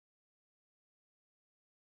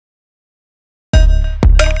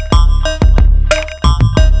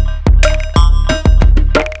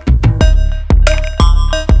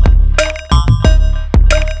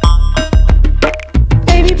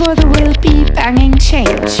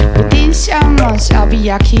change. Within some months I'll be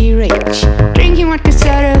yucky rich. Drinking vodka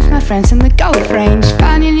soda with my friends in the golf range.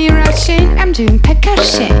 Finally rushing, I'm doing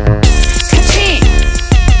percussion. Ka-ching,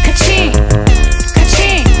 ka-ching,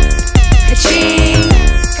 ka-ching, ka-ching,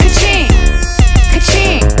 ka-ching,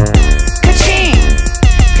 ka-ching, ka-ching,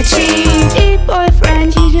 ka-ching. Dear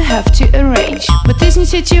boyfriend, you do have to arrange with this new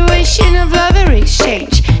situation of love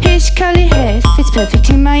exchange. His curly hair fits perfect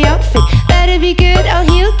in my outfit. Better be good or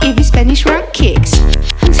he'll give you Spanish rock kicks.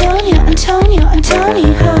 Antonio, Antonio,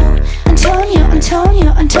 Antonio, Antonio,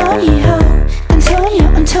 Antonio, Antonio, Antonio,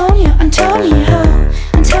 Antonio, Antonio,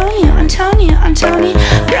 Antonio, Antonio, Antonio.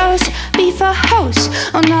 Roast beef for house,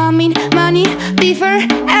 oh no, I mean money, beef for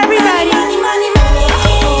everybody. Money, money, money,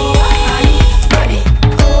 money, money, money,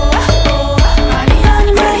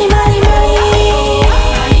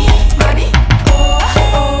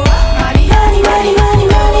 money, money, money,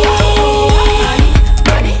 money.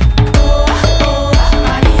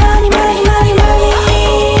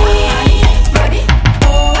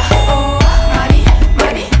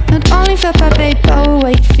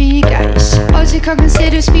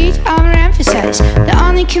 Consider speed, overemphasize. The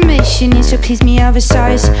only commission is to please me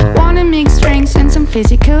oversize. Wanna mix drinks and some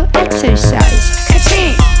physical exercise.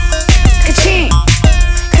 Ka-ching, ka-ching,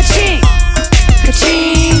 ka-ching,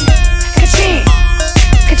 ka-ching, ka-ching,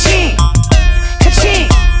 ka-ching, ka-ching,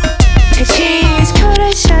 ka-ching. It's cold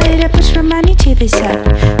outside, I push my money to the side.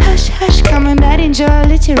 Hush, hush, come on back, enjoy a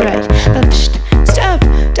little ride. But psst, stop,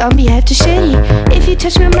 don't be half too shady. If you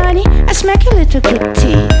touch my money, I smack your little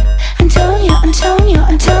kitty. Antonio,